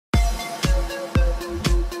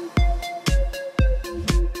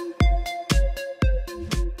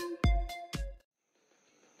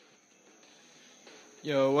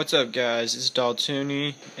Yo, what's up guys? It's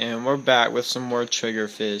daltoony and we're back with some more Trigger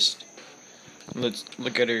Fist. Let's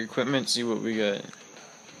look at our equipment, see what we got.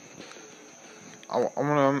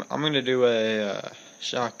 I'm gonna do a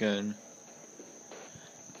shotgun.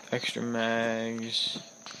 Extra mags.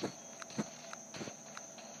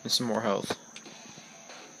 And some more health.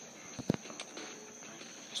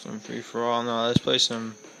 Some free for all. Now let's play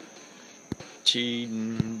some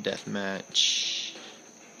cheating deathmatch.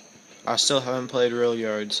 I still haven't played Real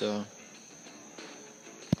Yard, so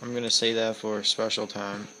I'm gonna say that for a special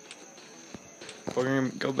time. We're gonna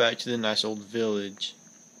go back to the nice old village.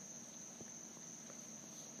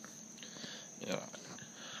 Yeah,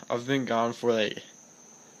 I've been gone for like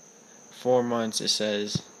 4 months, it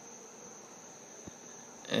says,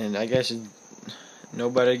 and I guess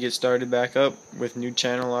nobody gets started back up with new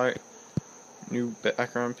channel art, new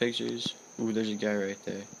background pictures. Ooh, there's a guy right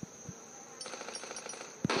there.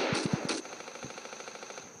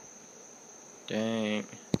 Dang.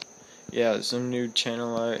 Yeah, some new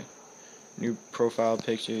channel art, new profile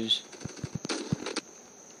pictures.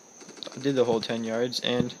 I did the whole 10 yards,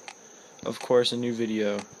 and of course a new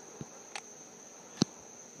video.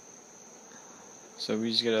 So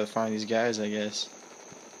we just gotta find these guys, I guess.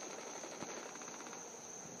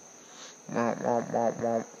 Womp womp womp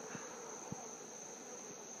womp.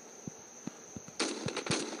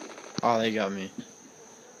 Oh, they got me.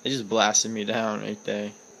 They just blasted me down right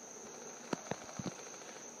there.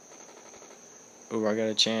 Oh, I got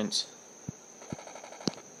a chance.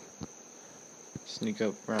 Sneak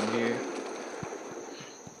up around here.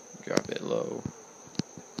 Drop it low.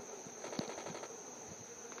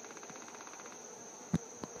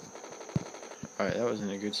 Alright, that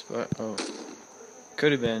wasn't a good spot. Oh.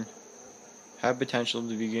 Could have been. Had potential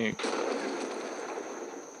to begin.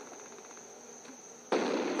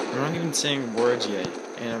 I'm not even saying words yet,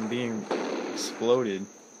 and I'm being exploded.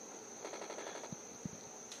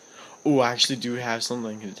 Oh, I actually do have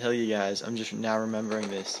something to tell you guys. I'm just now remembering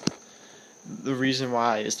this. The reason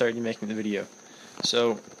why I started making the video.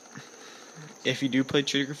 So, if you do play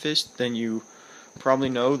Trigger Fist, then you probably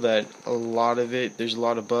know that there's a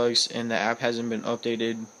lot of bugs, and the app hasn't been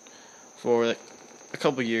updated for like a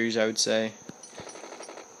couple years, I would say.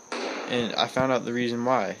 And I found out the reason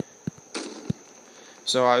why.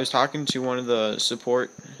 So I was talking to one of the support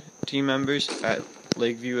team members at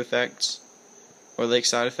Lakeview Effects. Or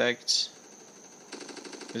Lakeside Effects.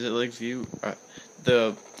 Is it Lakeview?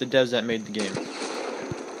 The devs that made the game.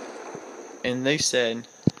 And they said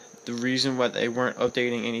the reason why they weren't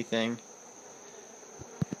updating anything,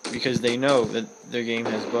 because they know that their game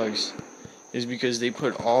has bugs, is because they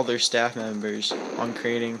put all their staff members on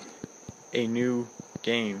creating a new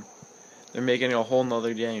game. They're making a whole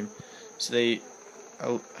nother game. So they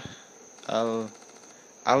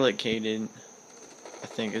allocated, I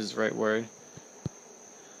think is the right word.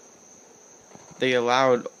 They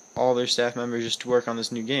allowed all their staff members just to work on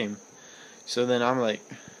this new game. So then I'm like,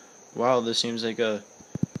 wow, this seems like a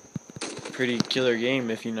pretty killer game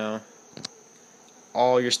if, you know,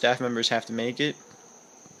 all your staff members have to make it.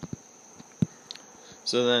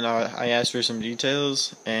 So then I asked for some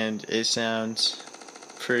details, and it sounds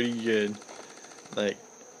pretty good. Like,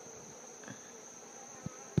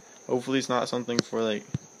 hopefully it's not something for like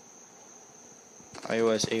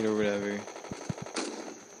iOS 8 or whatever.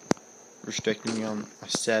 Restricting me on a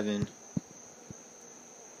 7.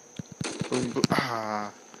 Boom, boom.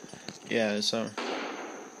 Ah. Yeah, so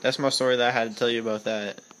that's my story that I had to tell you about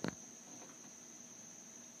that.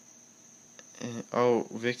 And, oh,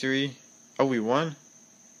 victory? Oh, we won?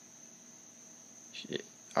 Shit,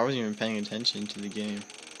 I wasn't even paying attention to the game.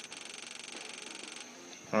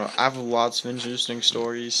 I don't know, I have lots of interesting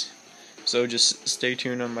stories, so just stay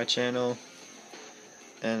tuned on my channel,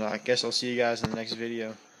 and I guess I'll see you guys in the next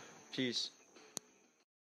video. Peace.